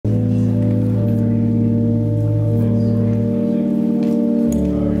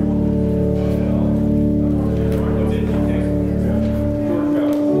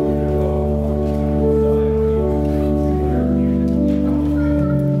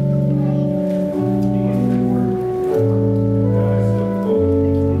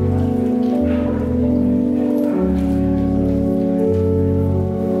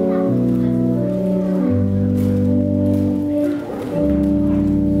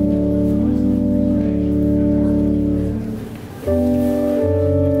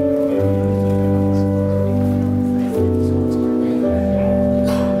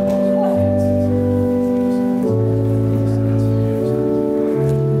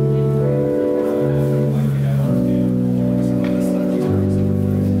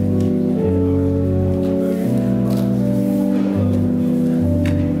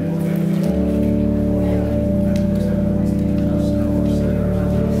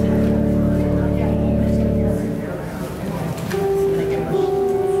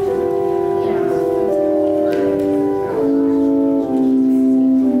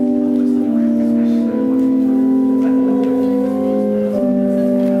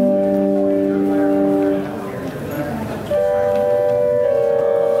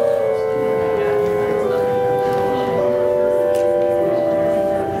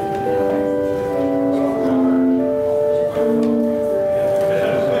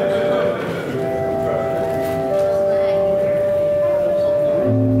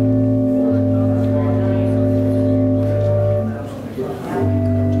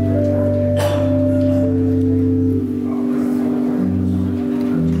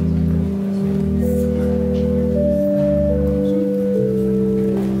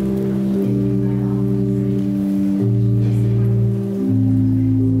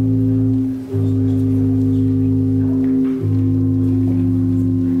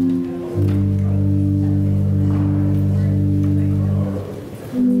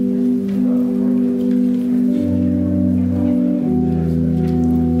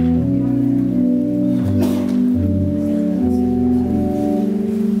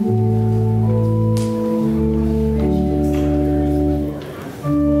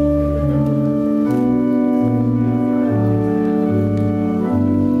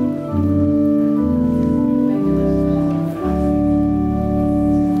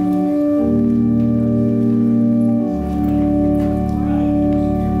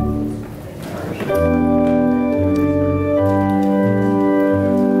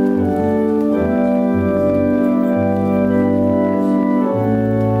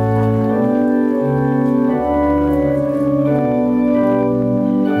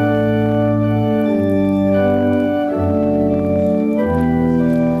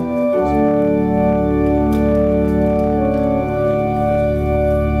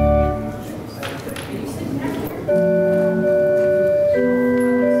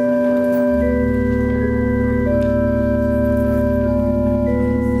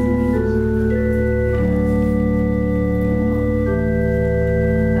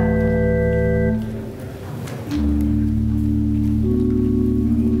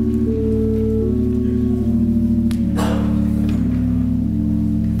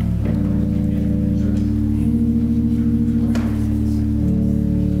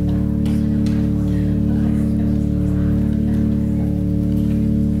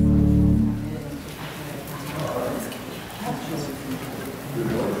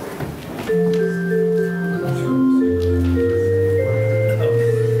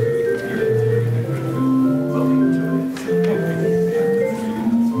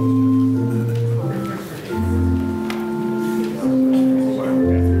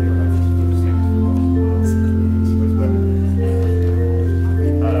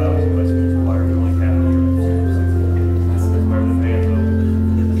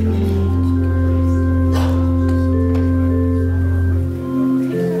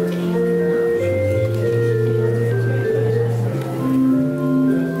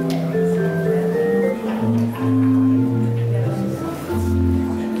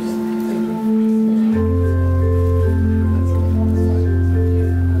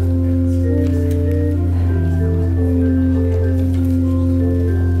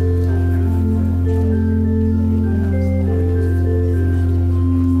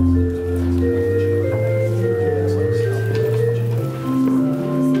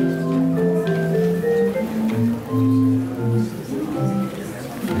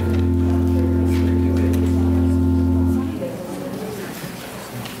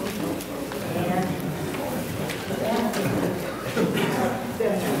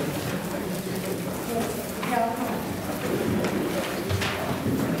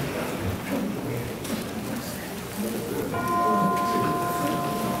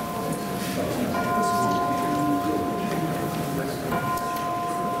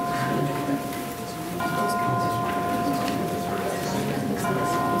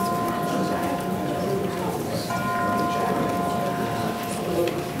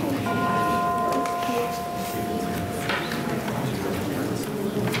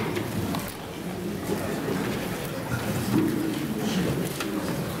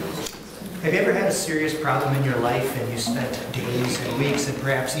Have you ever had a serious problem in your life and you spent days and weeks and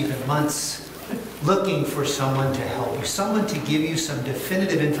perhaps even months looking for someone to help you, someone to give you some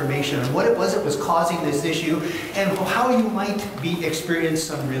definitive information on what it was that was causing this issue and how you might be experience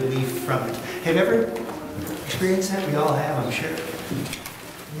some relief from it? Have you ever experienced that? We all have, I'm sure.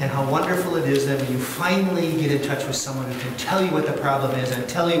 And how wonderful it is that when you finally get in touch with someone who can tell you what the problem is and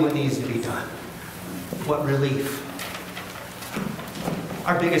tell you what needs to be done. What relief.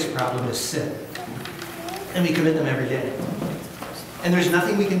 Our biggest problem is sin. And we commit them every day. And there's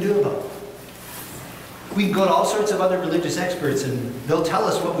nothing we can do about it. We can go to all sorts of other religious experts and they'll tell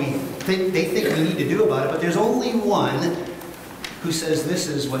us what they think we need to do about it, but there's only one who says this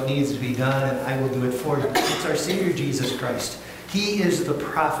is what needs to be done and I will do it for you. It's our Savior Jesus Christ. He is the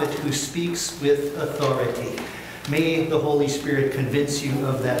prophet who speaks with authority. May the Holy Spirit convince you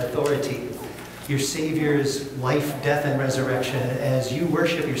of that authority. Your Savior's life, death, and resurrection as you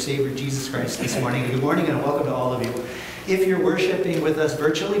worship your Savior Jesus Christ this morning. Good morning and welcome to all of you. If you're worshiping with us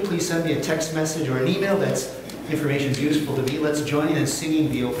virtually, please send me a text message or an email. That information is useful to me. Let's join in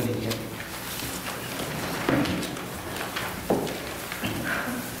singing the opening hymn.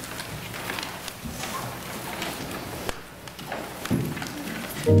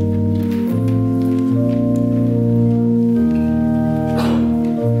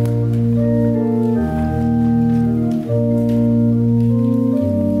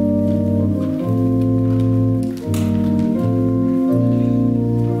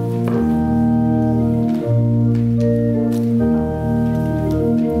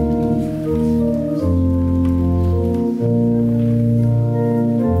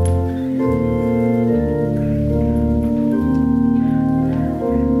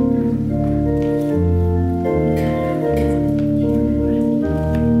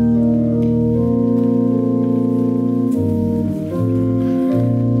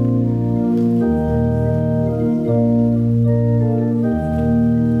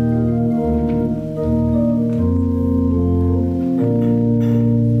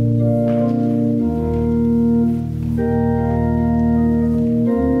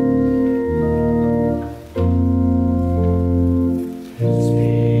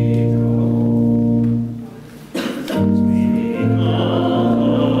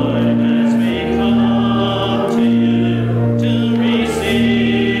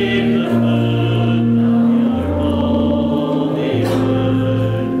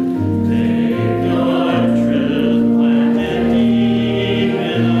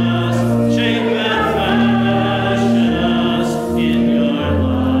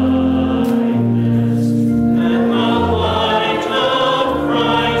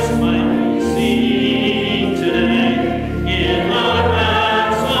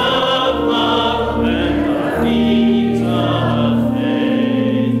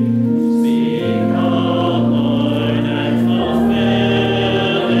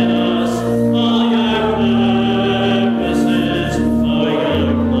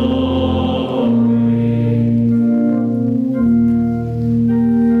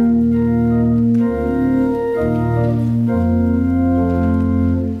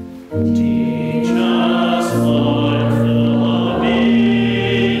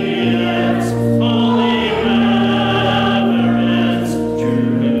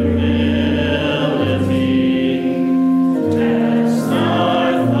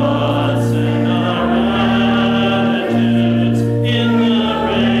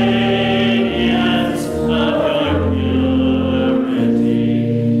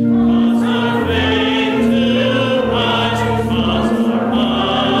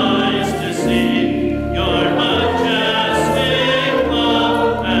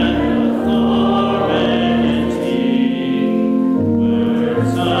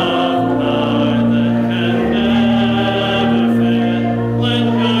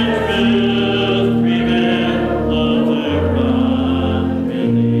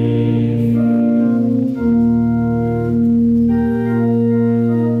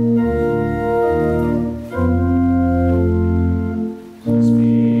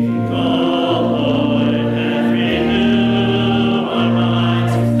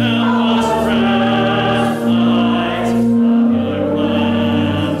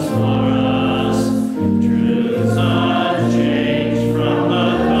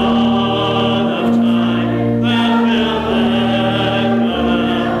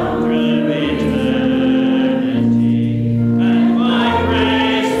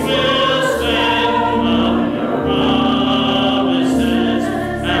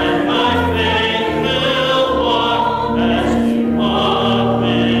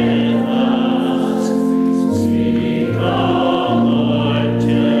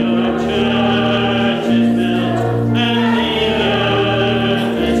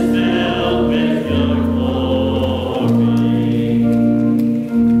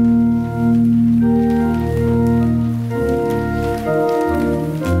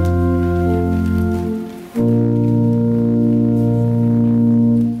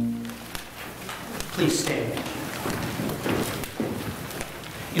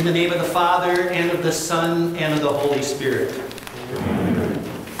 the name of the Father, and of the Son, and of the Holy Spirit.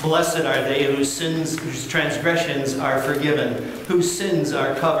 Blessed are they whose transgressions are forgiven, whose sins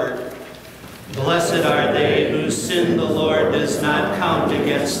are covered. Blessed are they whose sin the Lord does not count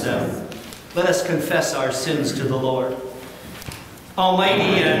against them. Let us confess our sins to the Lord.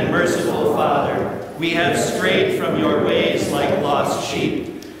 Almighty and merciful Father, we have strayed from your ways like lost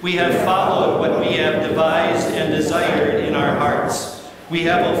sheep. We have followed what we have devised and desired in our hearts. We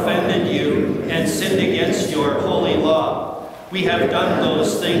have offended you and sinned against your holy law. We have done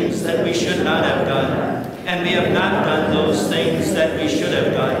those things that we should not have done, and we have not done those things that we should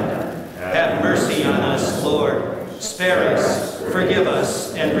have done. Have mercy on us, Lord. Spare us, forgive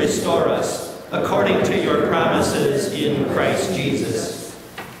us, and restore us, according to your promises in Christ Jesus.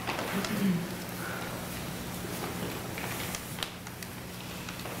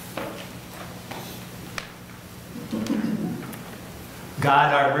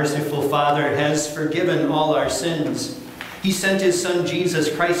 God, our merciful Father, has forgiven all our sins. He sent his Son, Jesus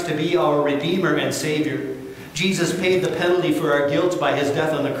Christ, to be our Redeemer and Savior. Jesus paid the penalty for our guilt by his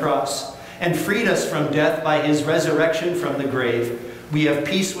death on the cross and freed us from death by his resurrection from the grave. We have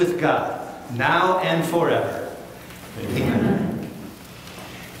peace with God, now and forever. Amen.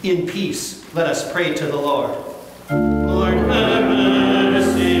 In peace, let us pray to the Lord. Lord, have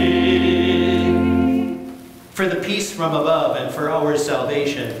mercy. For the peace from above and for our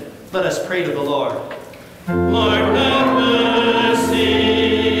salvation, let us pray to the Lord. Lord, have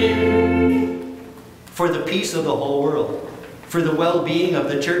mercy. For the peace of the whole world, for the well-being of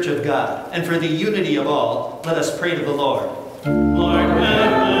the Church of God, and for the unity of all, let us pray to the Lord. Lord,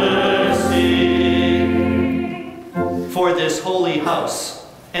 have mercy. For this holy house,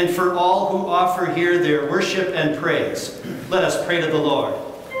 and for all who offer here their worship and praise, let us pray to the Lord.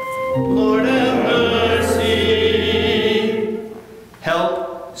 Lord, have mercy.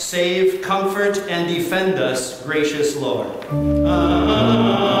 Help, save, comfort, and defend us, gracious Lord. Amen.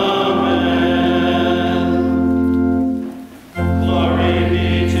 Glory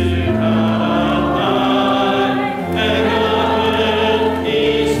be to God on high, and on earth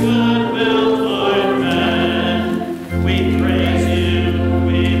peace, goodwill toward men. We praise you,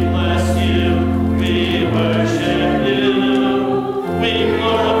 we bless you, we worship you, we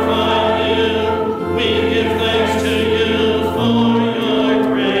glorify you, we give thanks to you for your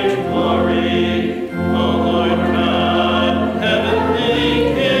great glory. O Lord God, heavenly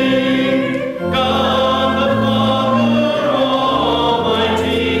King, God the Father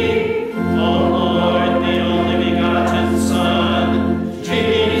Almighty, O Lord, the only begotten Son,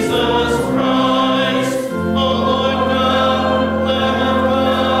 Jesus Christ, O Lord God, Lamb of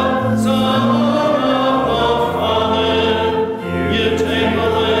God, Son of the Father, you take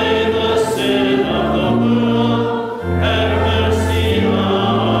away the sin of the world, have mercy on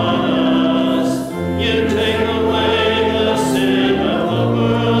us. You take away the sin of the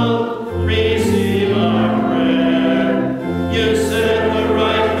world, receive our prayer. You set the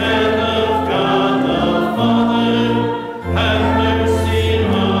right hand of God the Father, have mercy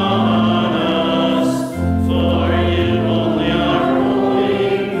on us. For you only are holy,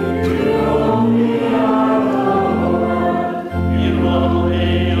 you only are Lord. You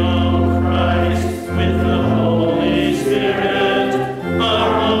only, O Christ, with the Holy Spirit, are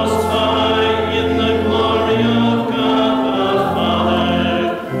most high in the glory of God the Father.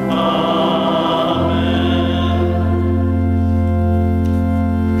 Amen.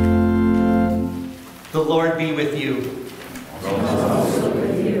 The Lord be with you.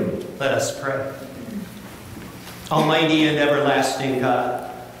 Let us pray. Almighty and everlasting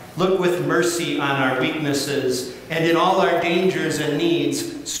God, look with mercy on our weaknesses, and in all our dangers and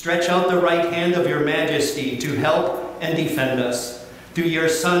needs, stretch out the right hand of your majesty to help and defend us. Through your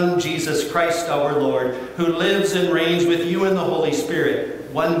Son, Jesus Christ our Lord, who lives and reigns with you in the Holy Spirit,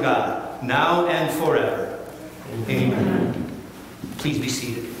 one God, now and forever. Amen. Please be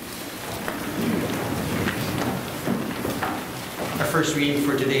seated. Our first reading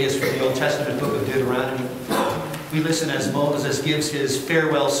for today is from the Old Testament book of Deuteronomy. We listen as Moses gives his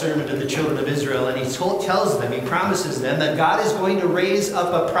farewell sermon to the children of Israel, and he tells them, he promises them that God is going to raise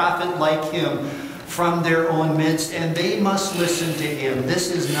up a prophet like him from their own midst, and they must listen to him. This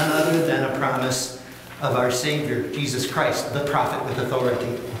is none other than a promise of our Savior, Jesus Christ, the prophet with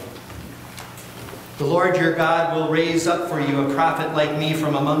authority. The Lord your God will raise up for you a prophet like me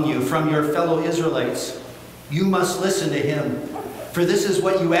from among you, from your fellow Israelites. You must listen to him. For this is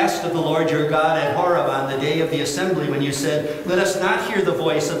what you asked of the Lord your God at Horeb on the day of the assembly, when you said, "Let us not hear the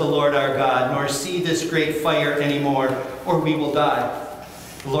voice of the Lord our God, nor see this great fire anymore, or we will die."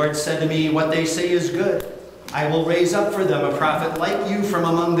 The Lord said to me, "What they say is good. I will raise up for them a prophet like you from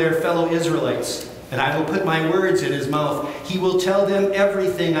among their fellow Israelites, and I will put my words in his mouth. He will tell them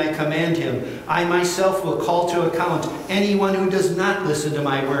everything I command him. I myself will call to account anyone who does not listen to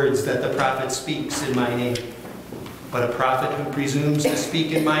my words that the prophet speaks in my name. But a prophet who presumes to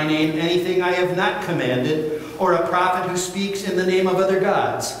speak in my name anything I have not commanded, or a prophet who speaks in the name of other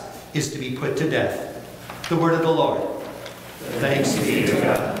gods, is to be put to death. The word of the Lord. Thanks be to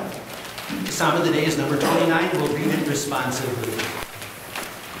God. The psalm of the day is number 29. We'll read it responsively.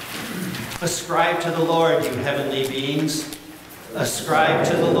 Ascribe to the Lord, you heavenly beings. Ascribe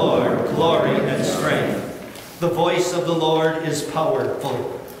to the Lord glory and strength. The voice of the Lord is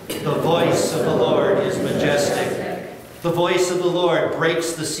powerful. The voice of the Lord is majestic. The voice of the Lord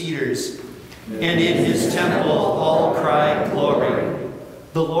breaks the cedars, and in his temple all cry glory.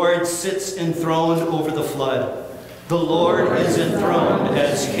 The Lord sits enthroned over the flood. The Lord is enthroned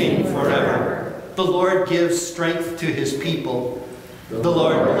as King forever. The Lord gives strength to his people. The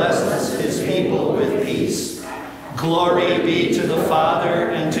Lord blesses his people with peace. Glory be to the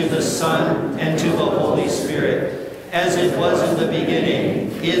Father, and to the Son, and to the Holy Spirit, as it was in the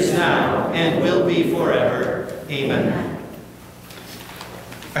beginning, is now, and will be forever. Amen.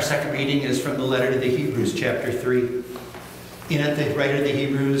 Our second reading is from the letter to the Hebrews, chapter 3. In it, the writer of the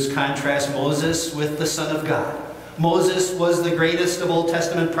Hebrews contrasts Moses with the Son of God. Moses was the greatest of Old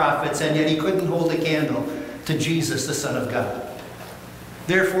Testament prophets, and yet he couldn't hold a candle to Jesus, the Son of God.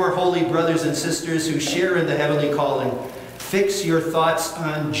 Therefore, holy brothers and sisters who share in the heavenly calling, fix your thoughts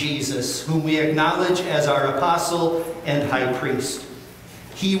on Jesus, whom we acknowledge as our apostle and high priest.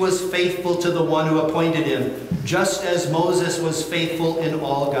 He was faithful to the one who appointed him, just as Moses was faithful in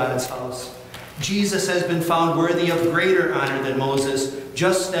all God's house. Jesus has been found worthy of greater honor than Moses,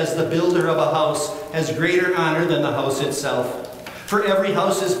 just as the builder of a house has greater honor than the house itself. For every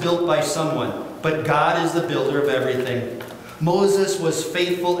house is built by someone, but God is the builder of everything. Moses was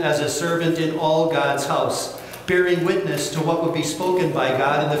faithful as a servant in all God's house, bearing witness to what would be spoken by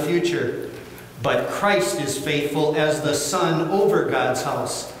God in the future. But Christ is faithful as the Son over God's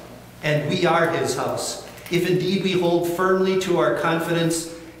house, and we are his house, if indeed we hold firmly to our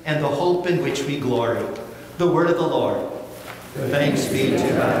confidence and the hope in which we glory. The word of the Lord. Thanks be to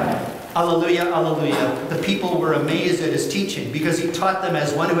God. Alleluia, alleluia. The people were amazed at his teaching because he taught them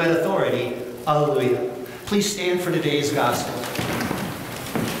as one who had authority. Alleluia. Please stand for today's gospel.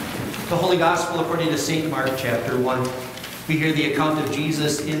 The Holy Gospel according to St. Mark chapter 1. We hear the account of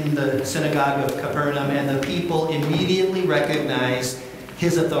Jesus in the synagogue of Capernaum, and the people immediately recognize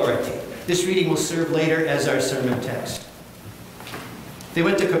his authority. This reading will serve later as our sermon text. They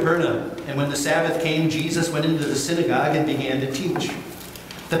went to Capernaum, and when the Sabbath came, Jesus went into the synagogue and began to teach.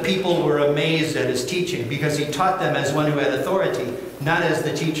 The people were amazed at his teaching because he taught them as one who had authority, not as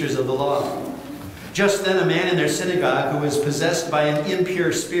the teachers of the law. Just then a man in their synagogue who was possessed by an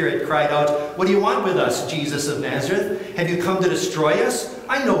impure spirit cried out, "What do you want with us, Jesus of Nazareth? Have you come to destroy us?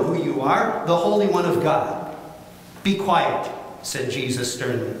 I know who you are, the Holy One of God." "Be quiet," said Jesus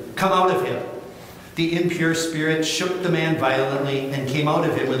sternly. "Come out of him." The impure spirit shook the man violently and came out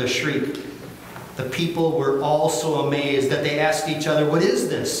of him with a shriek. The people were all so amazed that they asked each other, "What is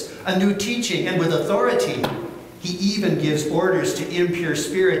this? A new teaching and with authority. He even gives orders to impure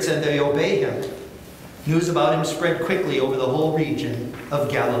spirits and they obey him." News about him spread quickly over the whole region of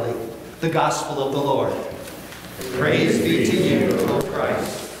Galilee. The Gospel of the Lord. Praise be to you, O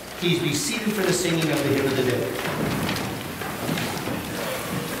Christ. Please be seated for the singing of the hymn of the day.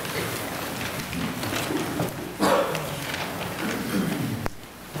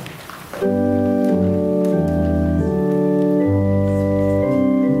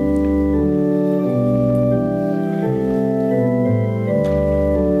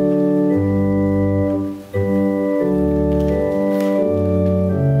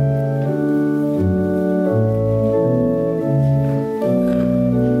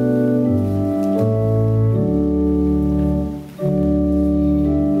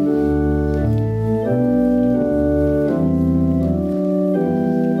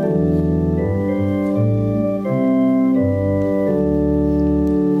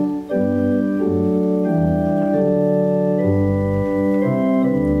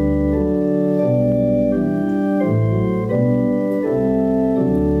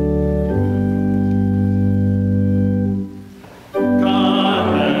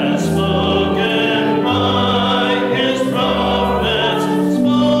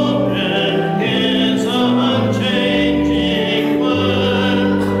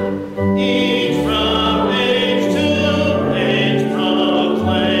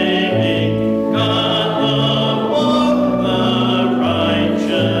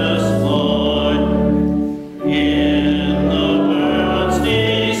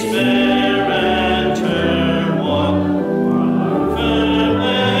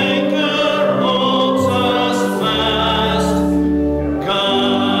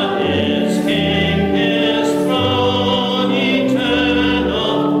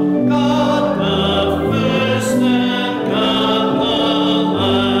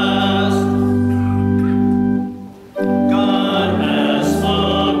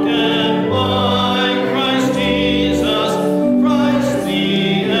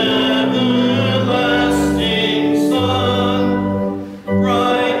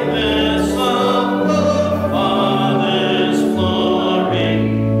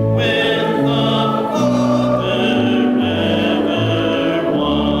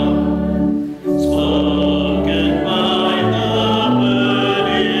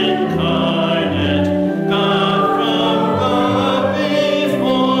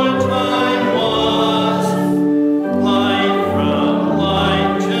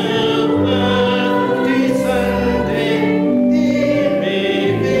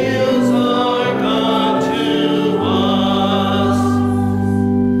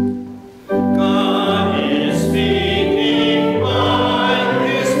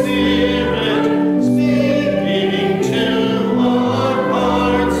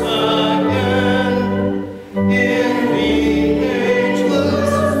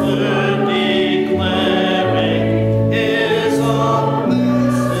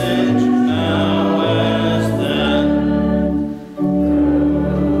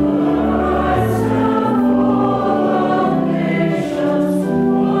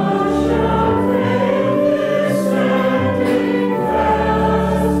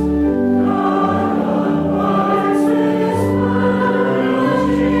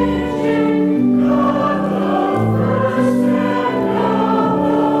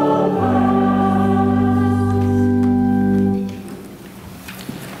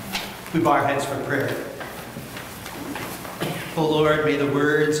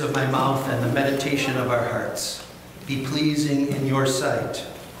 of my mouth and the meditation of our hearts be pleasing in your sight,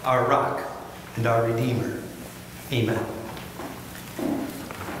 our rock and our Redeemer. Amen.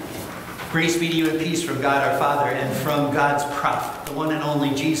 Grace be to you and peace from God our Father and from God's prophet, the one and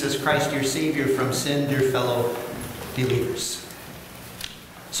only Jesus Christ, your Savior from sin, dear fellow believers.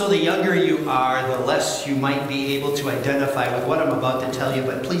 So the younger you are, the less you might be able to identify with what I'm about to tell you,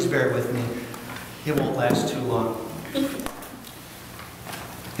 but please bear with me. It won't last too long.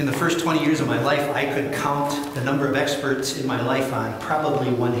 In the first 20 years of my life, I could count the number of experts in my life on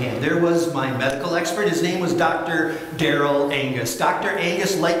probably one hand. There was my medical expert. His name was Dr. Darrell Angus. Dr.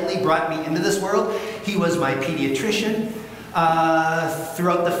 Angus likely brought me into this world. He was my pediatrician.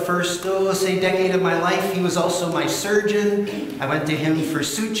 Throughout the first, decade of my life, he was also my surgeon. I went to him for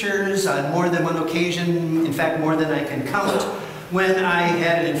sutures on more than one occasion, in fact, more than I can count. When I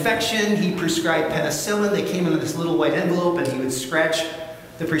had an infection, he prescribed penicillin. They came in this little white envelope, and he would scratch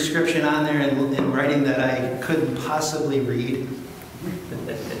the prescription on there in writing that I couldn't possibly read.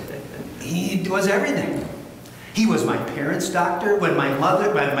 He was everything. He was my parents' doctor. When my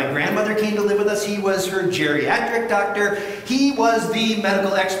grandmother came to live with us, he was her geriatric doctor. He was the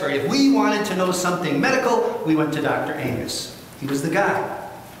medical expert. If we wanted to know something medical, we went to Dr. Angus. He was the guy.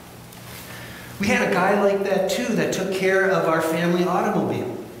 We had a guy like that too that took care of our family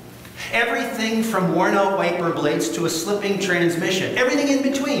automobile. Everything from worn-out wiper blades to a slipping transmission. Everything in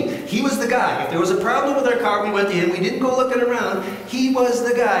between. He was the guy. If there was a problem with our car, we went to him. We didn't go looking around. He was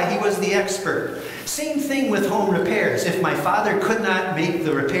the guy. He was the expert. Same thing with home repairs. If my father could not make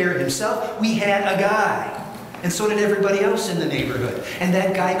the repair himself, we had a guy. And so did everybody else in the neighborhood. And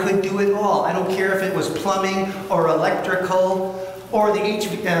that guy could do it all. I don't care if it was plumbing or electrical or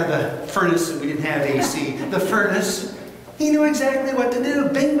the furnace. We didn't have AC. The furnace. He knew exactly what to do.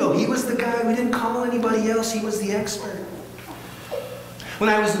 Bingo. He was the guy. We didn't call anybody else. He was the expert. When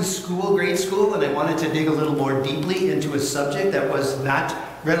I was in school, grade school, and I wanted to dig a little more deeply into a subject that was not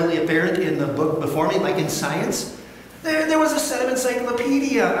readily apparent in the book before me, like in science, there was a set of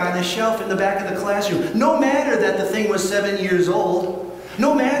encyclopedia on a shelf in the back of the classroom. No matter that the thing was 7 years old,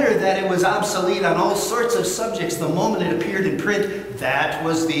 no matter that it was obsolete on all sorts of subjects, the moment it appeared in print, that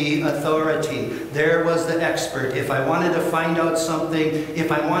was the authority. There was the expert. If I wanted to find out something,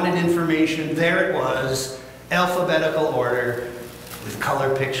 if I wanted information, there it was, alphabetical order, with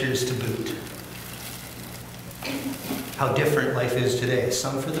color pictures to boot. How different life is today.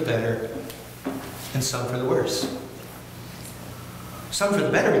 Some for the better, and some for the worse. Some for the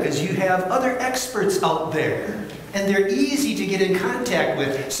better because you have other experts out there, and they're easy to get in contact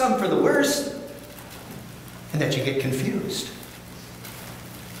with. Some for the worse, and that you get confused.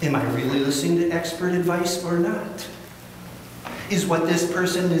 Am I really listening to expert advice or not? Is what this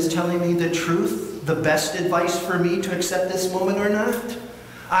person is telling me the truth, the best advice for me to accept this moment or not?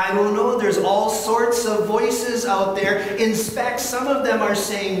 I don't know. There's all sorts of voices out there. In fact, some of them are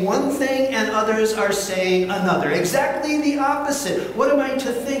saying one thing and others are saying another. Exactly the opposite. What am I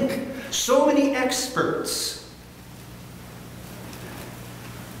to think? So many experts.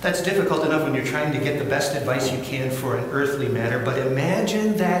 That's difficult enough when you're trying to get the best advice you can for an earthly matter, but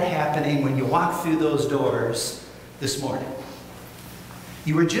imagine that happening when you walk through those doors this morning.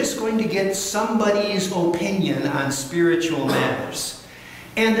 You were just going to get somebody's opinion on spiritual matters.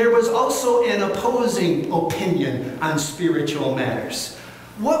 And there was also an opposing opinion on spiritual matters.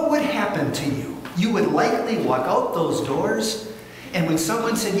 What would happen to you? You would likely walk out those doors, and when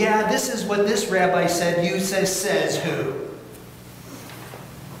someone said, yeah, this is what this rabbi said, you says who?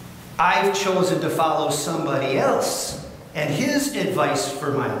 I've chosen to follow somebody else and his advice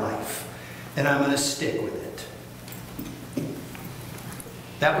for my life, and I'm going to stick with it.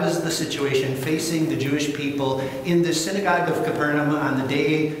 That was the situation facing the Jewish people in the synagogue of Capernaum on the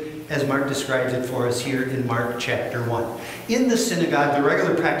day, as Mark describes it for us here in Mark chapter 1. In the synagogue, the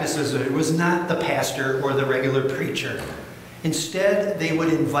regular practice was not the pastor or the regular preacher. Instead, they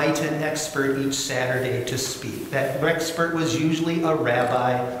would invite an expert each Saturday to speak. That expert was usually a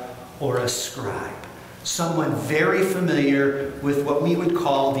rabbi or a scribe, someone very familiar with what we would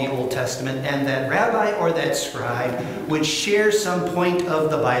call the Old Testament, and that rabbi or that scribe would share some point of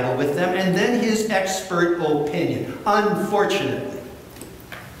the Bible with them, and then his expert opinion. Unfortunately,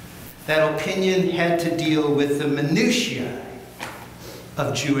 that opinion had to deal with the minutiae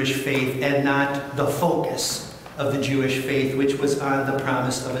of Jewish faith and not the focus of the Jewish faith, which was on the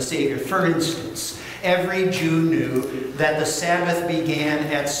promise of a Savior. For instance, every Jew knew that the Sabbath began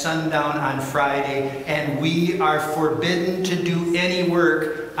at sundown on Friday, and we are forbidden to do any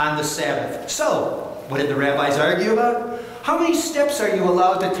work on the Sabbath. So, what did the rabbis argue about? How many steps are you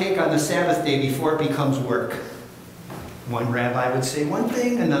allowed to take on the Sabbath day before it becomes work? One rabbi would say one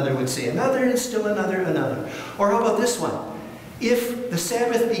thing, another would say another, and still another. Or how about this one? If the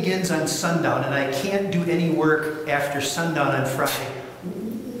Sabbath begins on sundown and I can't do any work after sundown on Friday,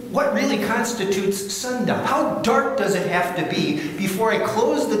 what really constitutes sundown? How dark does it have to be before I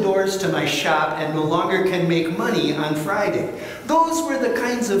close the doors to my shop and no longer can make money on Friday? Those were the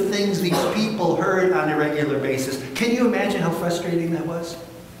kinds of things these people heard on a regular basis. Can you imagine how frustrating that was?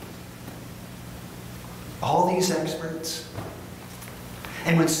 All these experts.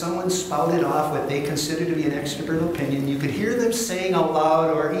 And when someone spouted off what they considered to be an expert opinion, you could hear them saying out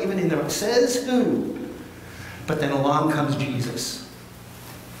loud, or even in the, says who? But then along comes Jesus.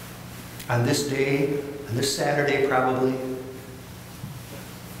 On this day, on this Saturday probably,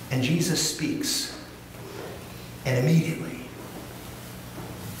 and Jesus speaks. And immediately,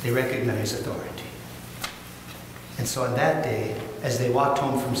 they recognize authority. And so on that day, as they walked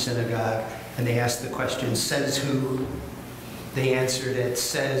home from synagogue, and they asked the question, says who? They answered it,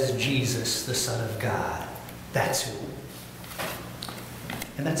 says Jesus, the Son of God. That's who.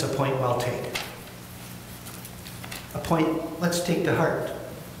 And that's a point well taken. A point let's take to heart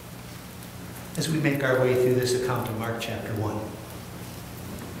as we make our way through this account of Mark chapter 1.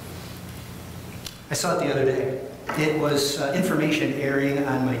 I saw it the other day. It was information airing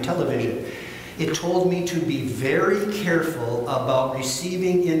on my television. It told me to be very careful about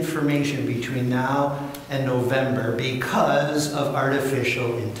receiving information between now and November because of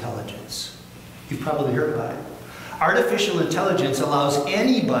artificial intelligence. You've probably heard about it. Artificial intelligence allows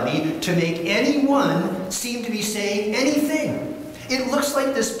anybody to make anyone seem to be saying anything. It looks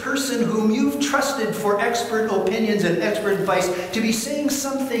like this person whom you've trusted for expert opinions and expert advice to be saying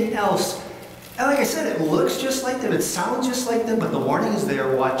something else. And like I said, it looks just like them, it sounds just like them, but the warning is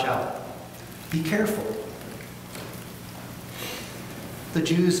there, watch out. Be careful. The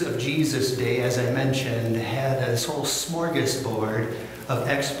Jews of Jesus' day, as I mentioned, had this whole smorgasbord of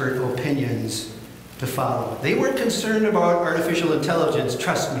expert opinions to follow. They weren't concerned about artificial intelligence,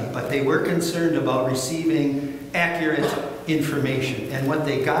 trust me, but they were concerned about receiving accurate information. And what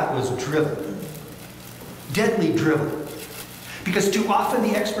they got was drivel. Deadly drivel. Because too often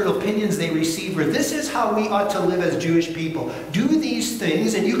the expert opinions they received were, this is how we ought to live as Jewish people. Do these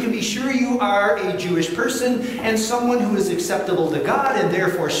things and you can be sure you are a Jewish person and someone who is acceptable to God, and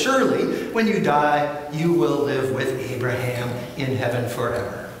therefore surely when you die you will live with Abraham in heaven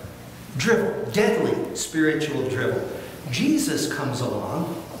forever. Drivel, deadly spiritual drivel. Jesus comes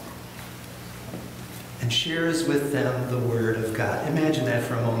along and shares with them the Word of God. Imagine that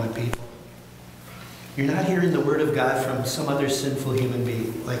for a moment, people. You're not hearing the Word of God from some other sinful human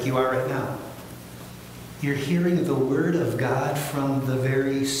being like you are right now. You're hearing the Word of God from the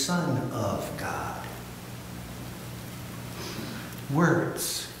very Son of God.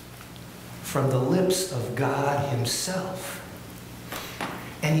 Words from the lips of God Himself.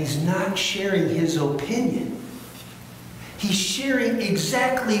 And He's not sharing His opinion. He's sharing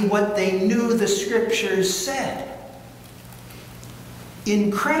exactly what they knew the Scriptures said.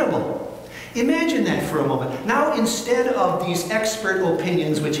 Incredible. Imagine that for a moment. Now, instead of these expert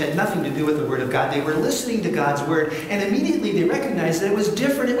opinions, which had nothing to do with the Word of God, they were listening to God's Word, and immediately they recognized that it was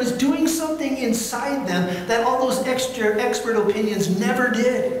different. It was doing something inside them that all those expert opinions never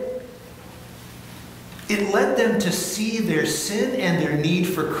did. It led them to see their sin and their need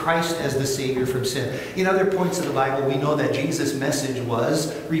for Christ as the Savior from sin. In other points of the Bible, we know that Jesus' message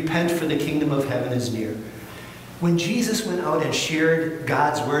was, repent for the kingdom of heaven is near. When Jesus went out and shared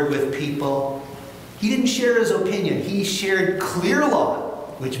God's Word with people, He didn't share His opinion. He shared clear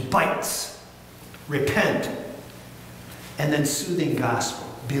law, which bites. Repent. And then soothing gospel.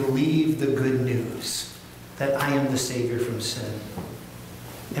 Believe the good news that I am the Savior from sin.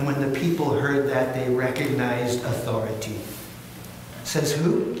 And when the people heard that, they recognized authority. Says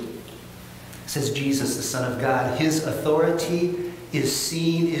who? Says Jesus, the Son of God. His authority is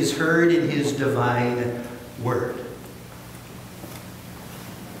seen, is heard in His divine Word.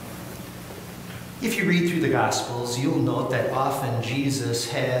 If you read through the Gospels, you'll note that often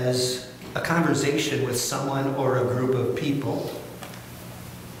Jesus has a conversation with someone or a group of people,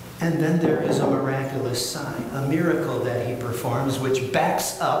 and then there is a miraculous sign, a miracle that He performs which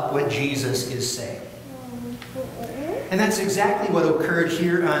backs up what Jesus is saying. And that's exactly what occurred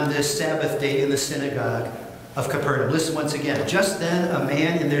here on this Sabbath day in the synagogue of Capernaum. Listen once again. Just then a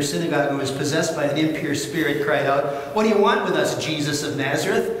man in their synagogue who was possessed by an impure spirit cried out, "What do you want with us, Jesus of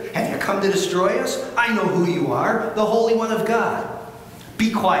Nazareth? Have you come to destroy us? I know who you are, the Holy One of God."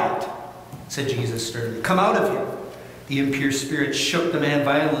 "Be quiet," said Jesus sternly. "Come out of him." The impure spirit shook the man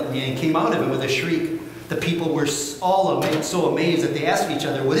violently and came out of him with a shriek. The people were all so amazed that they asked each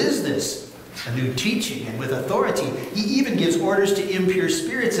other, "What is this?" a new teaching and with authority. He even gives orders to impure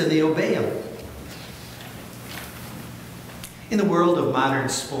spirits and they obey him. In the world of modern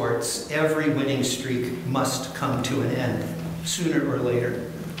sports, every winning streak must come to an end, sooner or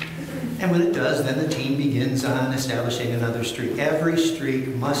later. And when it does, then the team begins on establishing another streak. Every streak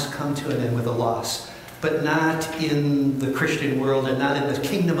must come to an end with a loss, but not in the Christian world and not in the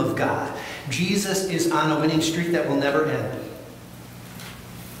kingdom of God. Jesus is on a winning streak that will never end.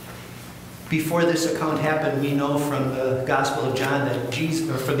 Before this account happened, we know from the Gospel of John that Jesus,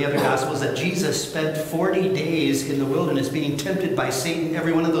 or from the other Gospels, that Jesus spent 40 days in the wilderness being tempted by Satan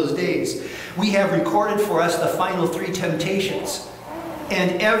every one of those days. We have recorded for us the final 3 temptations.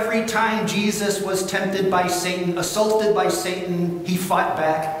 And every time Jesus was tempted by Satan, assaulted by Satan, he fought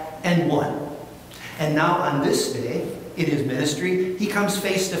back and won. And now on this day, in his ministry, he comes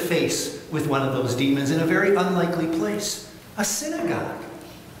face to face with one of those demons in a very unlikely place, a synagogue.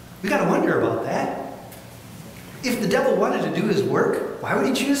 We got to wonder about that. If the devil wanted to do his work, why would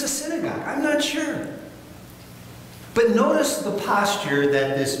he choose a synagogue? I'm not sure. But notice the posture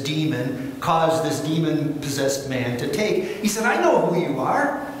that this demon caused this demon-possessed man to take. He said, I know who you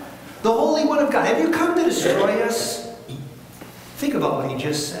are, the Holy One of God. Have you come to destroy us? Think about what he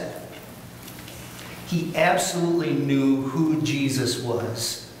just said. He absolutely knew who Jesus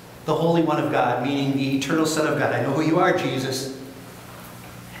was, the Holy One of God, meaning the eternal Son of God. I know who you are, Jesus.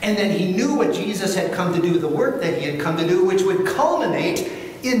 And then he knew what Jesus had come to do, the work that he had come to do, which would culminate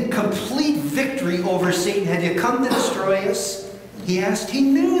in complete victory over Satan. Had you come to destroy us? He asked. He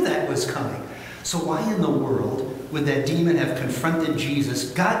knew that was coming. So why in the world would that demon have confronted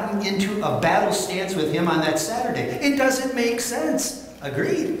Jesus, gotten into a battle stance with him on that Saturday? It doesn't make sense.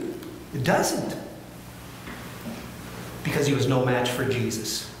 Agreed. It doesn't. Because he was no match for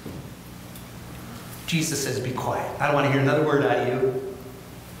Jesus. Jesus says, be quiet. I don't want to hear another word out of you.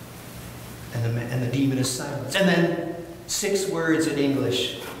 And the demon is silenced. And then 6 words in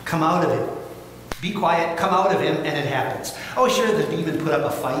English. Come out of it. Be quiet, come out of him, and it happens. Oh, sure, the demon put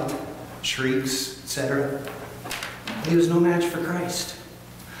up a fight, shrieks, etc. He was no match for Christ.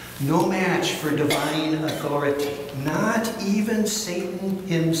 No match for divine authority. Not even Satan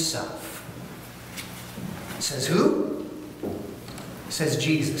himself. Says who? Says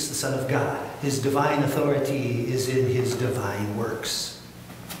Jesus, the Son of God. His divine authority is in his divine works.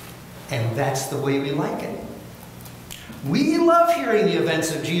 And that's the way we like it. We love hearing the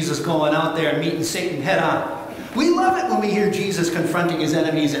events of Jesus going out there and meeting Satan head on. We love it when we hear Jesus confronting his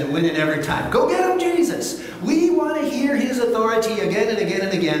enemies and winning every time. Go get him, Jesus. We want to hear his authority again and again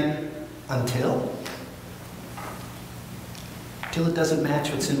and again until it doesn't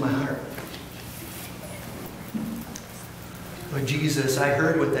match what's in my heart. Lord Jesus, I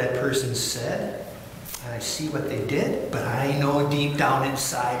heard what that person said. And I see what they did, but I know deep down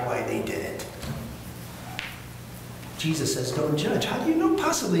inside why they did it. Jesus says, don't judge. How do you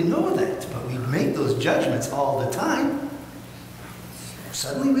possibly know that? But we make those judgments all the time.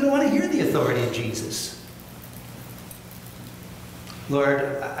 Suddenly we don't want to hear the authority of Jesus.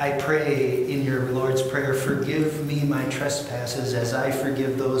 Lord, I pray in your Lord's Prayer, forgive me my trespasses as I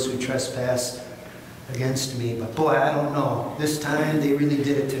forgive those who trespass against me. But boy, I don't know. This time they really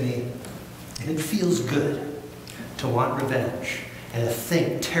did it to me. And it feels good to want revenge and to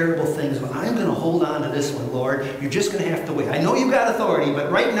think terrible things. But I'm going to hold on to this one, Lord. You're just going to have to wait. I know you've got authority,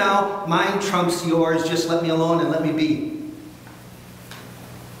 but right now, mine trumps yours. Just let me alone and let me be.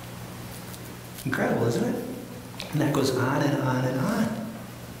 Incredible, isn't it? And that goes on and on and on.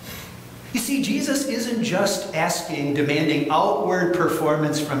 You see, Jesus isn't just demanding outward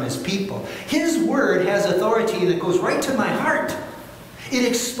performance from his people. His word has authority and it goes right to my heart. It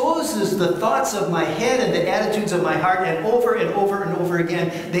exposes the thoughts of my head and the attitudes of my heart, and over and over and over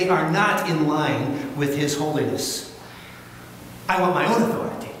again, they are not in line with his holiness. I want my own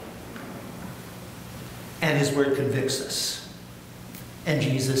authority. And his word convicts us. And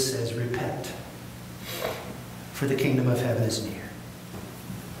Jesus says, repent, for the kingdom of heaven is near.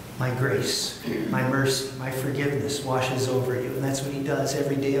 My grace, my mercy, my forgiveness washes over you. And that's what he does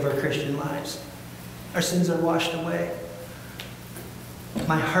every day of our Christian lives. Our sins are washed away.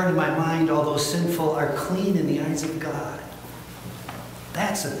 My heart and my mind, although sinful, are clean in the eyes of God.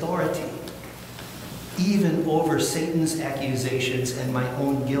 That's authority. Even over Satan's accusations and my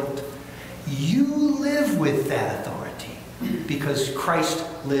own guilt. You live with that authority because Christ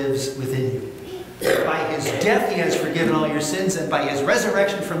lives within you. By his death, he has forgiven all your sins, and by his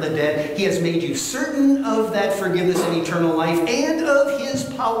resurrection from the dead, he has made you certain of that forgiveness and eternal life and of his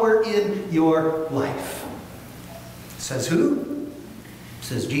power in your life. Says who?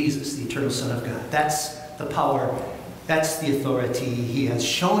 Says Jesus, the eternal Son of God. That's the power That's the authority he has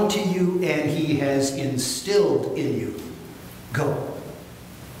shown to you and he has instilled in you. Go.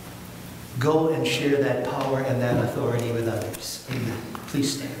 Go and share that power and that authority with others. Amen.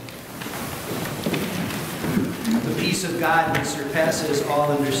 Please stand. The peace of God which surpasses all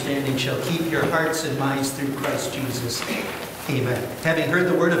understanding shall keep your hearts and minds through Christ Jesus. Amen. Having heard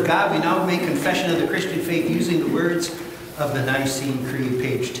the word of God, we now make confession of the Christian faith using the words of the Nicene Creed,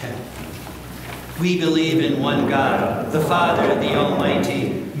 page 10. We believe in one God, the Father, the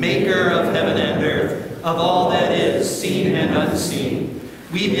Almighty, maker of heaven and earth, of all that is, seen and unseen.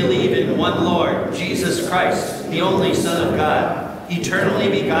 We believe in one Lord, Jesus Christ, the only Son of God, eternally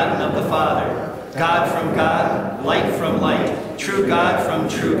begotten of the Father, God from God, light from light, true God from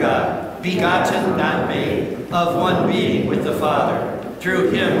true God, begotten, not made, of one being with the Father. Through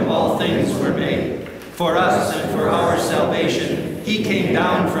him all things were made. For us and for our salvation, he came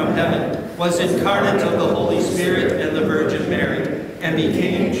down from heaven, was incarnate of the Holy Spirit and the Virgin Mary, and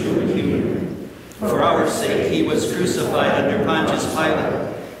became true human. For our sake he was crucified under Pontius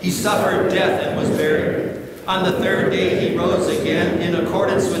Pilate. He suffered death and was buried. On the third day he rose again in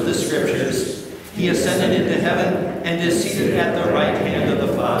accordance with the Scriptures. He ascended into heaven and is seated at the right hand of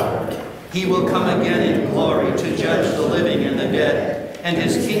the Father. He will come again in glory to judge the living and the dead, and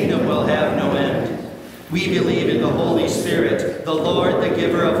his kingdom will have no end. We believe in the Holy Spirit, the Lord, the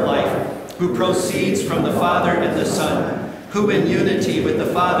giver of life, who proceeds from the Father and the Son, who in unity with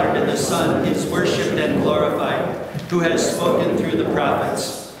the Father and the Son is worshipped and glorified, who has spoken through the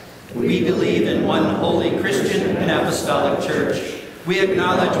prophets. We believe in one holy Christian and apostolic church. We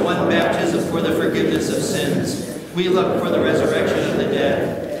acknowledge one baptism for the forgiveness of sins. We look for the resurrection of the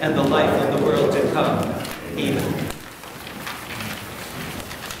dead and the life of the world to come. Amen.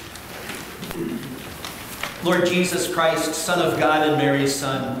 Lord Jesus Christ, Son of God and Mary's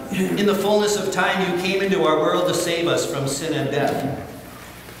Son, in the fullness of time you came into our world to save us from sin and death.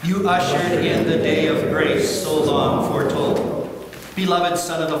 You ushered in the day of grace so long foretold. Beloved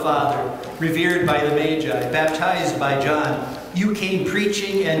Son of the Father, revered by the Magi, baptized by John, you came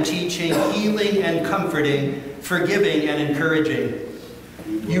preaching and teaching, healing and comforting, forgiving and encouraging.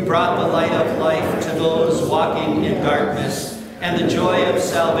 You brought the light of life to those walking in darkness, and the joy of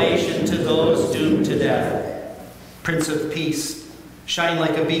salvation to those doomed to death. Prince of Peace, shine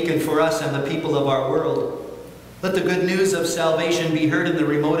like a beacon for us and the people of our world. Let the good news of salvation be heard in the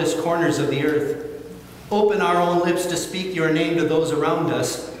remotest corners of the earth. Open our own lips to speak your name to those around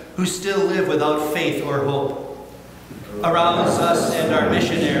us who still live without faith or hope. Arouse us and our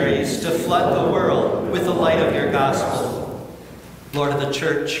missionaries to flood the world with the light of your gospel. Lord of the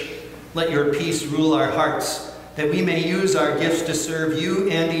church, let your peace rule our hearts, that we may use our gifts to serve you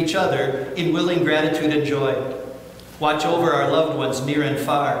and each other in willing gratitude and joy. Watch over our loved ones near and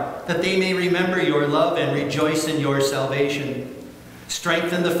far, that they may remember your love and rejoice in your salvation.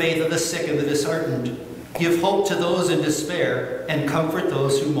 Strengthen the faith of the sick and the disheartened. Give hope to those in despair and comfort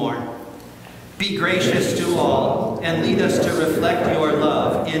those who mourn. Be gracious to all and lead us to reflect your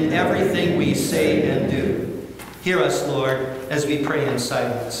love in everything we say and do. Hear us, Lord, as we pray in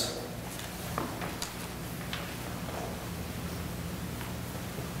silence.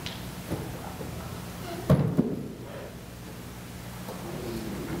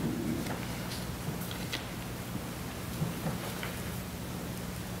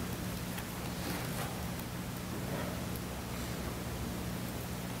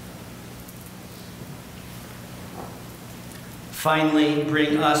 Finally,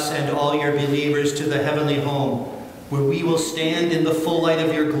 bring us and all your believers to the heavenly home, where we will stand in the full light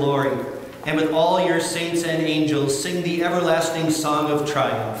of your glory, and with all your saints and angels sing the everlasting song of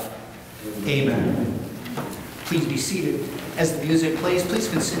triumph. Amen. Please be seated. As the music plays, please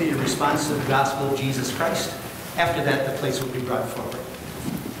consider your response to the gospel of Jesus Christ. After that, the place will be brought forward.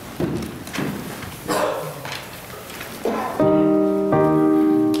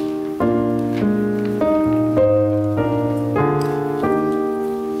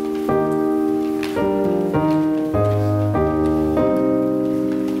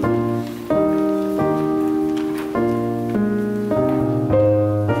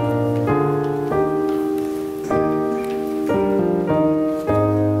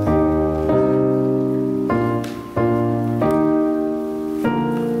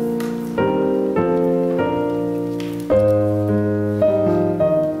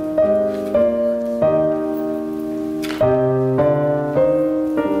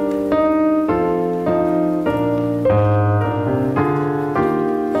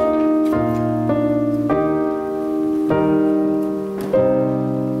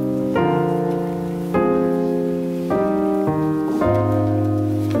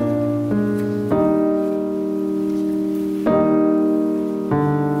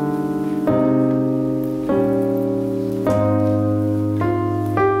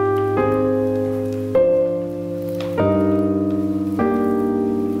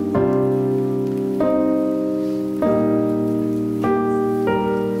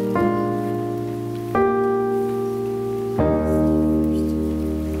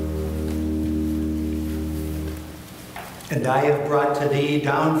 And I have brought to thee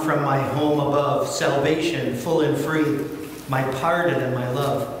down from my home above salvation full and free, my pardon and my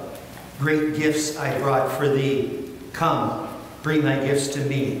love. Great gifts I brought for thee. Come, bring thy gifts to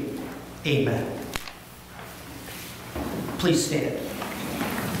me. Amen. Please stand.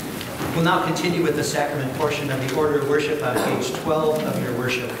 We'll now continue with the sacrament portion of the order of worship on page 12 of your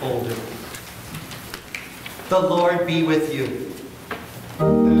worship folder. The Lord be with you.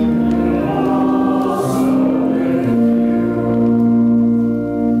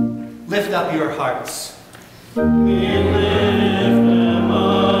 Lift up your hearts. We lift them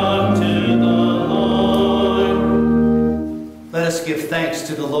up to the Lord. Let us give thanks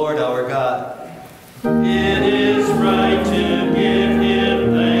to the Lord our God. It is right to give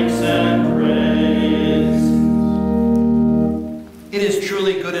him thanks and praise. It is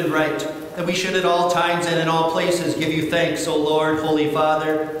truly good and right that we should at all times and in all places give you thanks, O Lord, Holy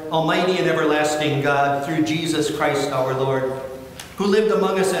Father, Almighty and everlasting God, through Jesus Christ our Lord, who lived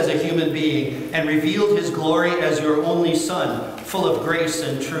among us as a human being and revealed his glory as your only Son, full of grace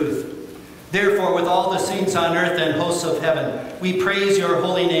and truth. Therefore, with all the saints on earth and hosts of heaven, we praise your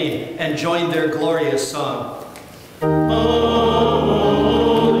holy name and join their glorious song. Holy,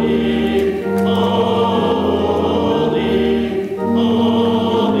 holy,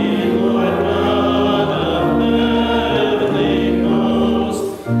 holy, Lord God of heavenly hosts,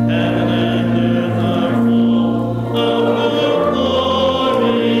 heaven and earth are full of your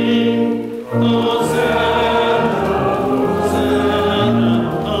glory. Hosanna, Hosanna,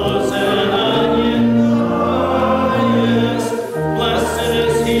 Hosanna in the highest. Blessed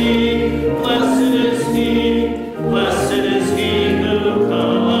is he, blessed is he, blessed is he who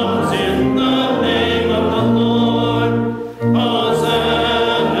comes in the name of the Lord.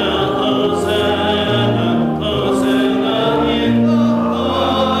 Hosanna, Hosanna, Hosanna in the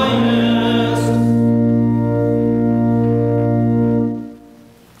highest.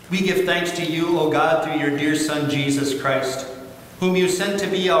 We give thanks to you, O God, through your dear Son, Jesus Christ, whom you sent to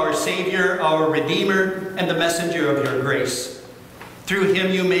be our Savior, our Redeemer, and the messenger of your grace. Through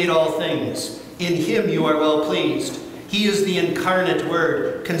him you made all things. In him you are well pleased. He is the incarnate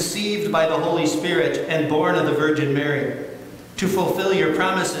Word, conceived by the Holy Spirit and born of the Virgin Mary. To fulfill your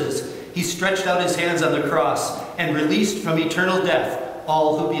promises, he stretched out his hands on the cross and released from eternal death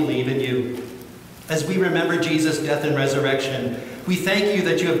all who believe in you. As we remember Jesus' death and resurrection, we thank you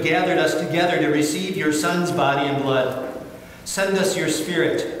that you have gathered us together to receive your Son's body and blood. Send us your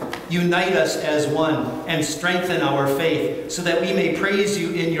Spirit, unite us as one, and strengthen our faith so that we may praise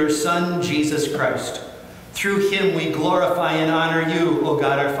you in your Son, Jesus Christ. Through him we glorify and honor you, O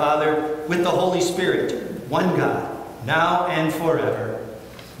God our Father, with the Holy Spirit, one God, now and forever.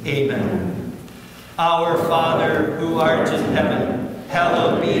 Amen. Our Father, who art in heaven,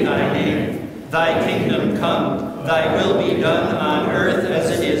 hallowed be thy name. Thy kingdom come, thy will be done on earth as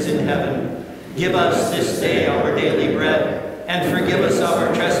it is in heaven. Give us this day our daily bread, and forgive us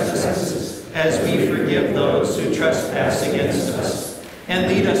our trespasses, as we forgive those who trespass against us. And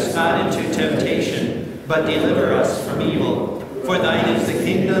lead us not into temptation, but deliver us from evil. For thine is the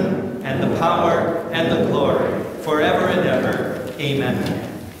kingdom, and the power, and the glory, forever and ever. Amen.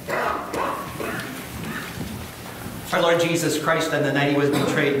 Our Lord Jesus Christ, on the night he was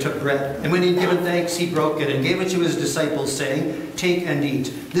betrayed, took bread, and when he had given thanks, he broke it and gave it to his disciples, saying, "Take and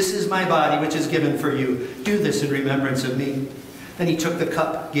eat. This is my body, which is given for you. Do this in remembrance of me." Then he took the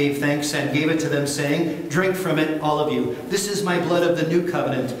cup, gave thanks, and gave it to them, saying, "Drink from it, all of you. This is my blood of the new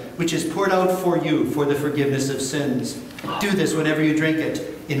covenant, which is poured out for you for the forgiveness of sins. Do this whenever you drink it,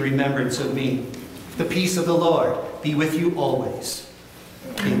 in remembrance of me." The peace of the Lord be with you always.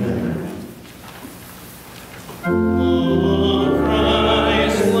 Amen. O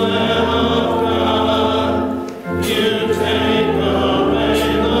Christ, Lamb of God, you take away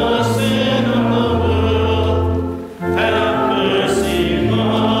the sin of the world. Have mercy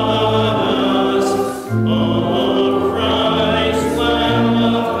on us. O Christ, Lamb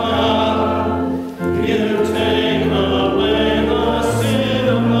of God, you take away the sin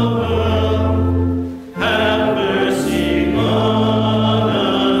of the world. Have mercy on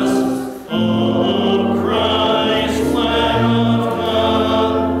us. O Christ, Lamb of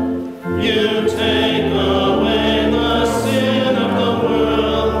God, you take away the sin of the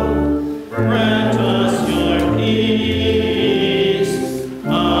world. Grant us your peace.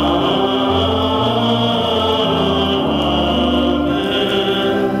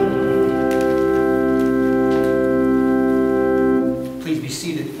 Amen. Please be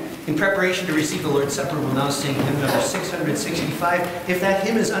seated. In preparation to receive the Lord's Supper, we'll now sing hymn number 665. If that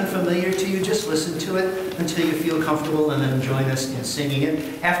hymn is unfamiliar to you, just listen to it until you feel comfortable and then join us in singing it.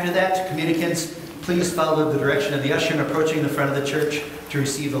 After that, communicants, please follow the direction of the usher in approaching the front of the church to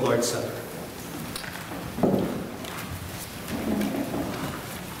receive the Lord's Supper.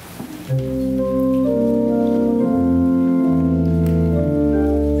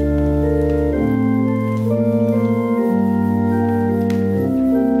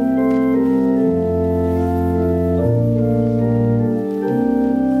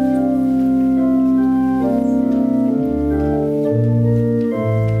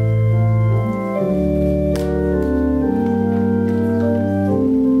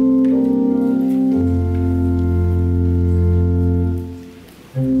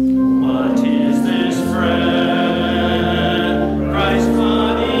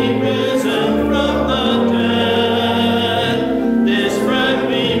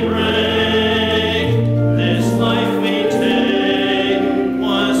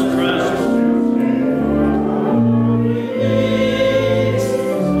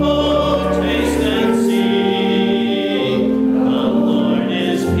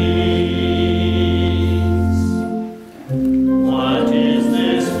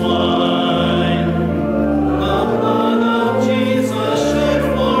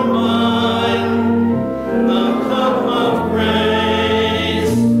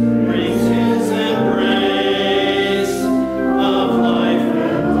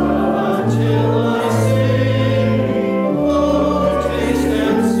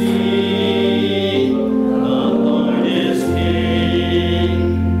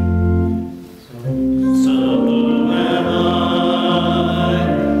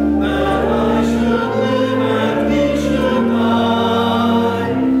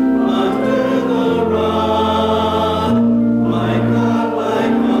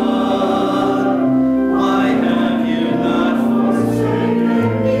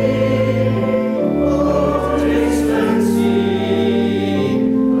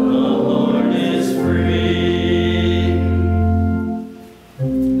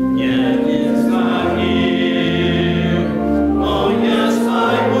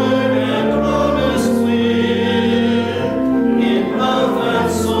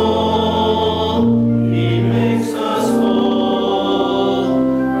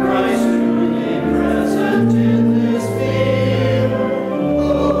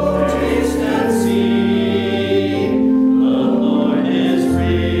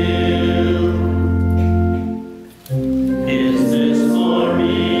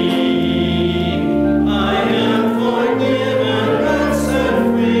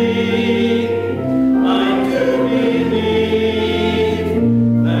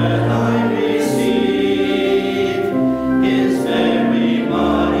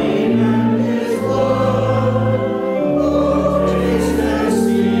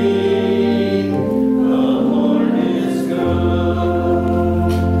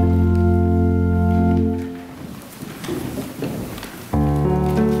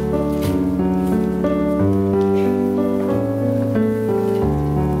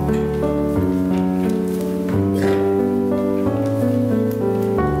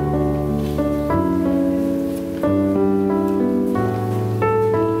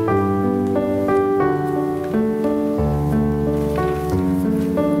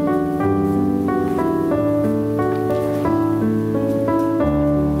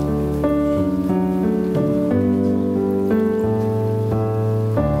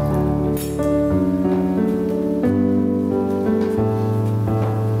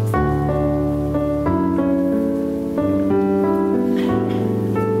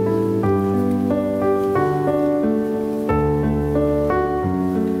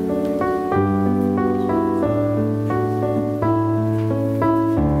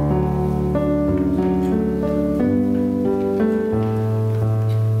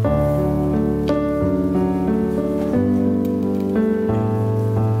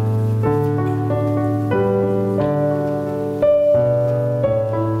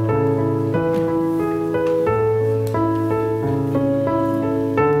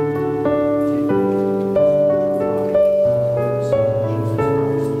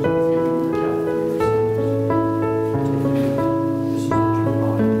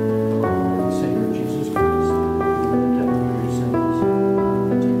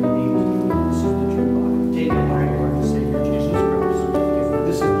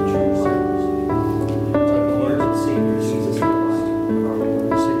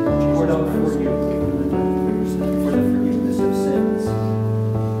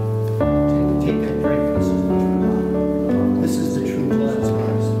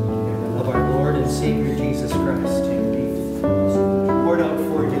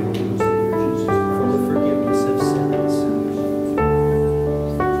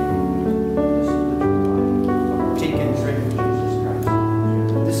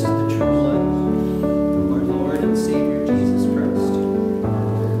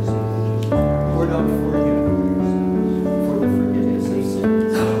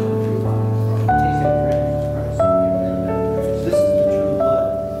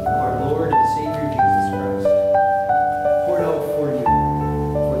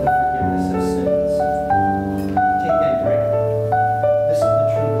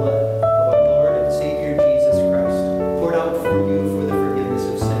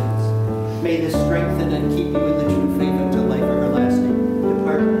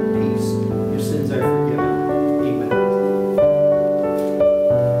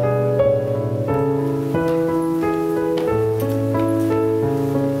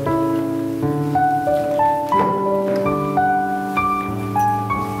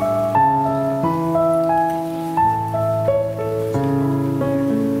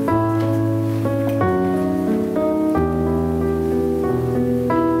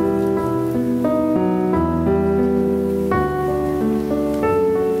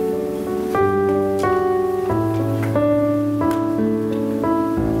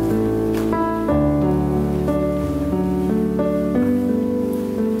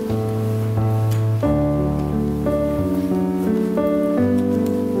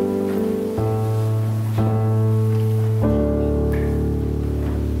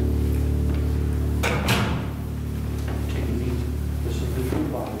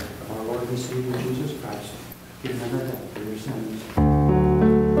 and Savior Jesus Christ, give them a death for your sins.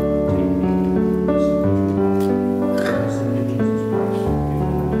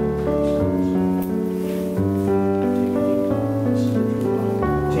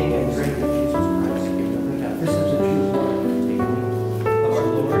 Take and drink of Jesus Christ, give them a death. This is the true blood of our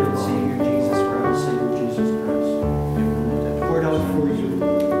Lord and Savior Jesus Christ, Savior Jesus Christ, give them a death. Poured out for you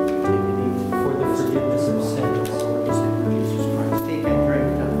for the forgiveness of sins. Take and drink.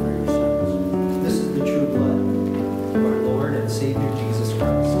 This is the true blood of our Lord and Savior Jesus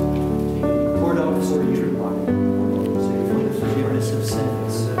Christ, poured out for you for the forgiveness of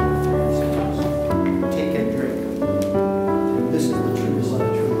sins. Take and drink. This is the true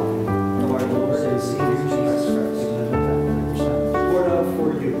blood of our Lord and Savior Jesus Christ, poured out for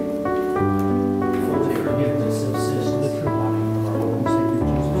you for the forgiveness of sins.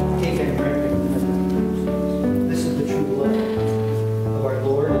 Take and drink. This is the true blood of our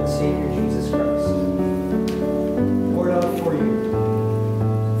Lord and Savior Jesus Christ, poured out for you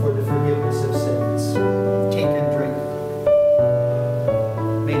for the forgiveness of sins. Take and drink.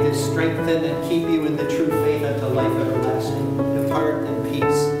 May this strengthen and keep you in the true faith unto life everlasting. Depart in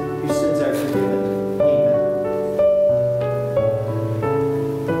peace. Your sins are forgiven. Amen.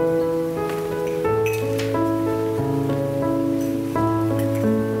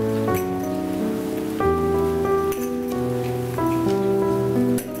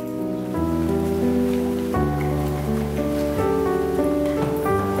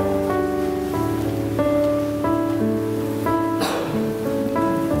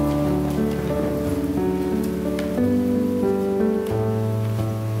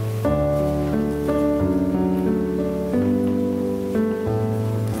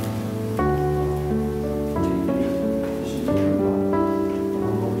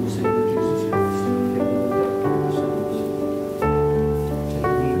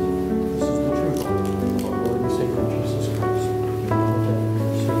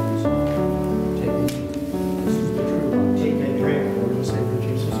 Take and drink.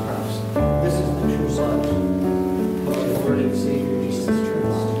 This is the true blood of our Lord and Savior Jesus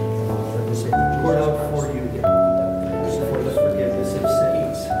Christ, poured out for you for the forgiveness of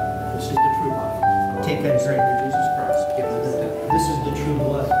sins. This is the true body. Take and drink. Jesus Christ, give them a death. This is the true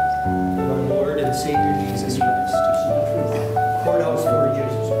blood of our Lord and Savior Jesus Christ, poured out for you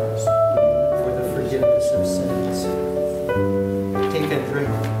for the forgiveness of sins. Take and drink.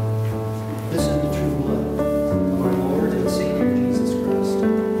 This is the true blood of our Lord and Savior Jesus Christ,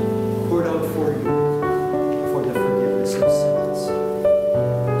 poured out for you for the forgiveness of sins.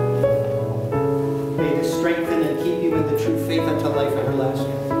 May this strengthen and keep you in the true faith unto life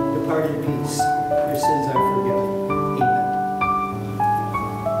everlasting. Depart in peace. Your sins are forgiven. Amen.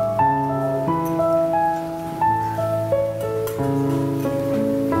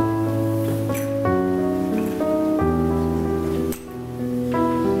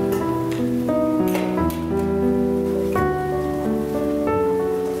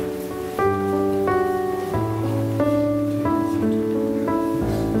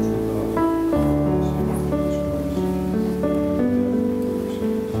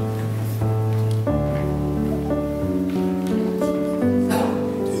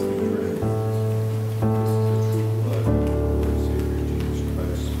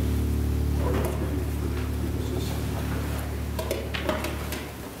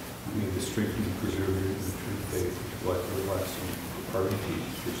 May the strength and preserve you in the true faith, life everlasting, pardon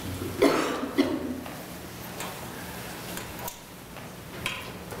peace, your sins are forgiven.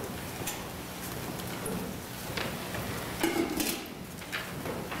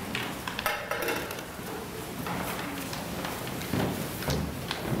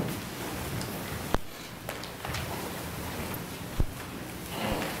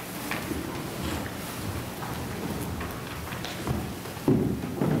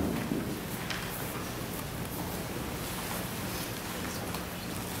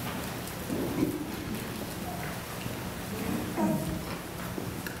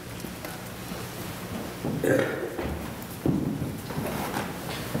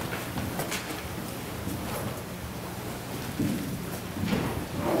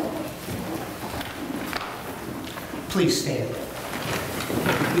 Please stand.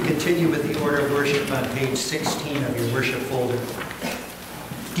 We continue with the order of worship on page 16 of your worship folder.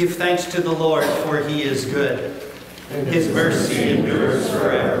 Give thanks to the Lord, for he is good. His mercy endures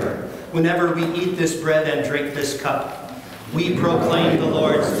forever. Whenever we eat this bread and drink this cup, we proclaim the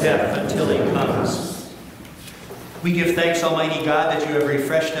Lord's death until he comes. We give thanks, Almighty God, that you have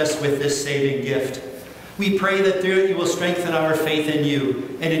refreshed us with this saving gift. We pray that through it you will strengthen our faith in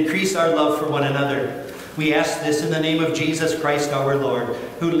you and increase our love for one another. We ask this in the name of Jesus Christ our Lord,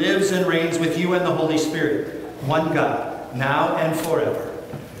 who lives and reigns with you and the Holy Spirit, one God, now and forever.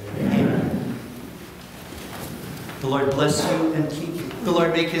 Amen. The Lord bless you and keep you. The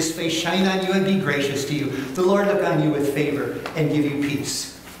Lord make his face shine on you and be gracious to you. The Lord look on you with favor and give you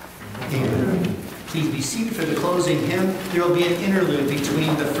peace. Amen. Please be seated for the closing hymn. There will be an interlude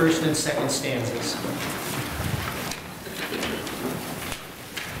between the first and second stanzas.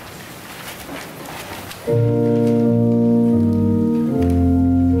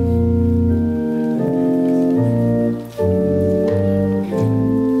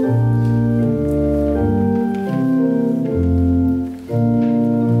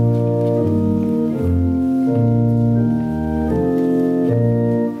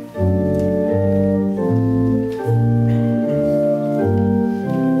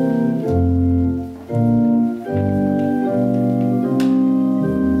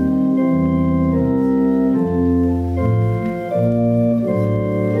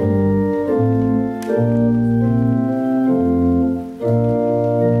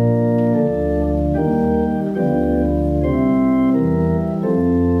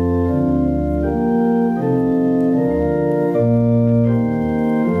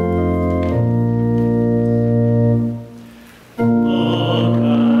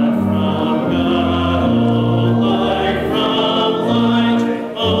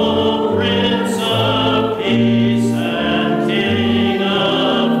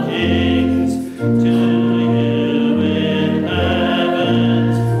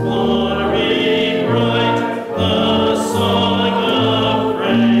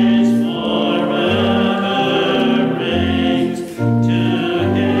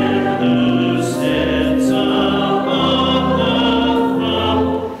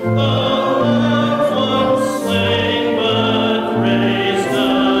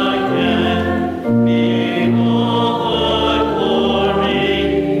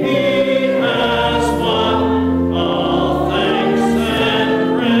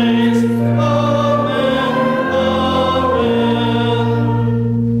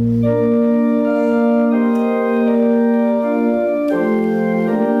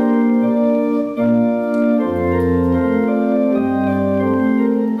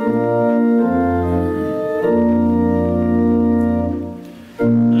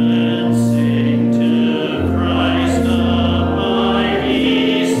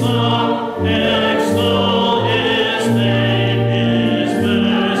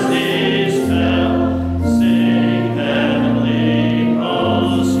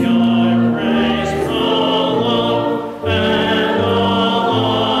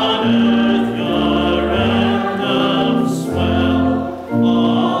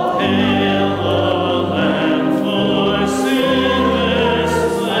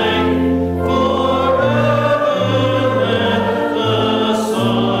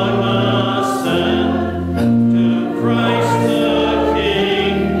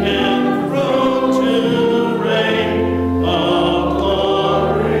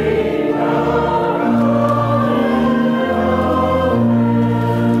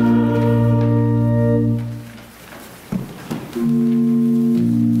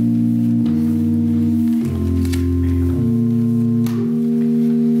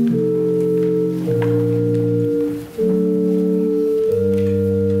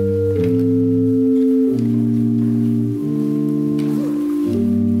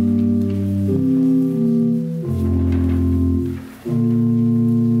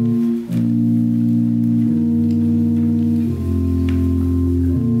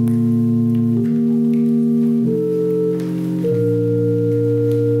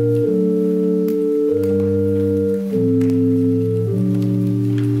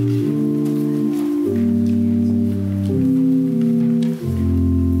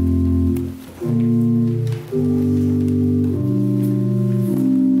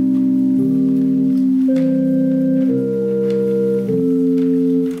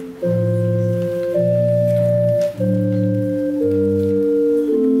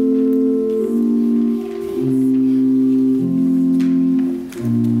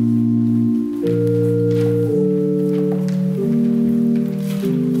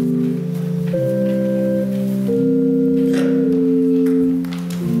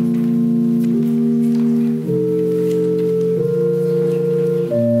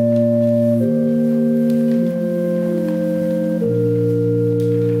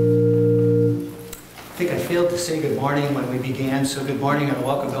 So good morning and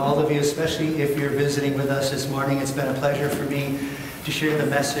welcome to all of you, especially if you're visiting with us this morning. It's been a pleasure for me to share the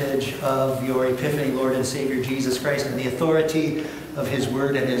message of your Epiphany, Lord and Savior Jesus Christ, and the authority of His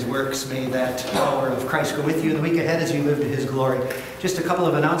word and His works. May that power of Christ go with you in the week ahead as you live to His glory. Just a couple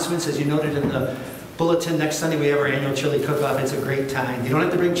of announcements. As you noted in the bulletin, next Sunday we have our annual chili cook-off. It's a great time. You don't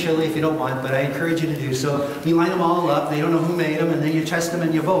have to bring chili if you don't want, but I encourage you to do so. We line them all up. They don't know who made them, and then you test them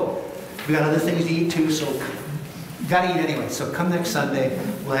and you vote. We got other things to eat too, so you got to eat anyway. So come next Sunday.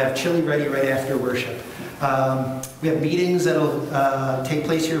 We'll have chili ready right after worship. We have meetings that'll take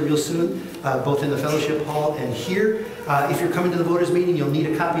place here real soon, both in the fellowship hall and here. If you're coming to the voters meeting, you'll need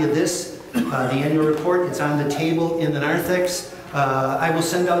a copy of this, the annual report. It's on the table in the narthex. I will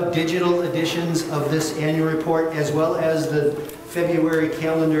send out digital editions of this annual report as well as the February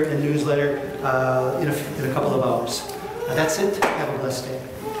calendar and newsletter in a couple of hours. That's it. Have a blessed day.